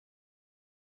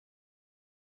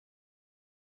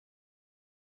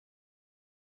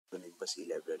the Nimbus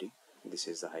e-library. This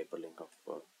is the hyperlink of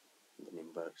the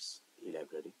Nimbus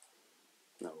e-library.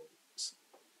 Now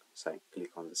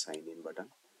click on the sign in button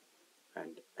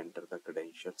and enter the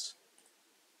credentials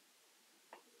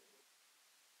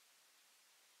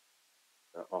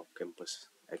of campus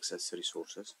access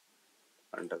resources.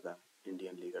 Under the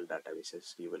Indian legal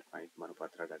databases, you will find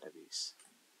Manupatra database.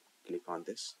 Click on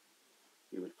this.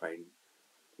 You will find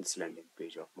this landing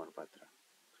page of Manupatra.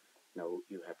 Now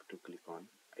you have to click on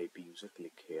IP user,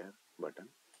 click here button.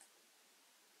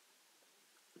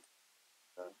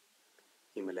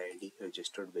 Email ID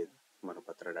registered with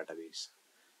Manupatra database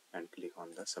and click on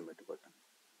the submit button.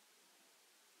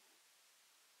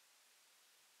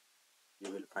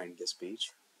 You will find this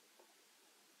page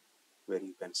where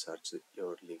you can search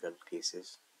your legal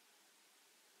cases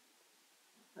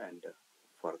and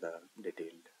for the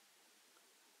detailed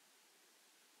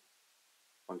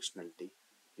functionality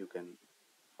you can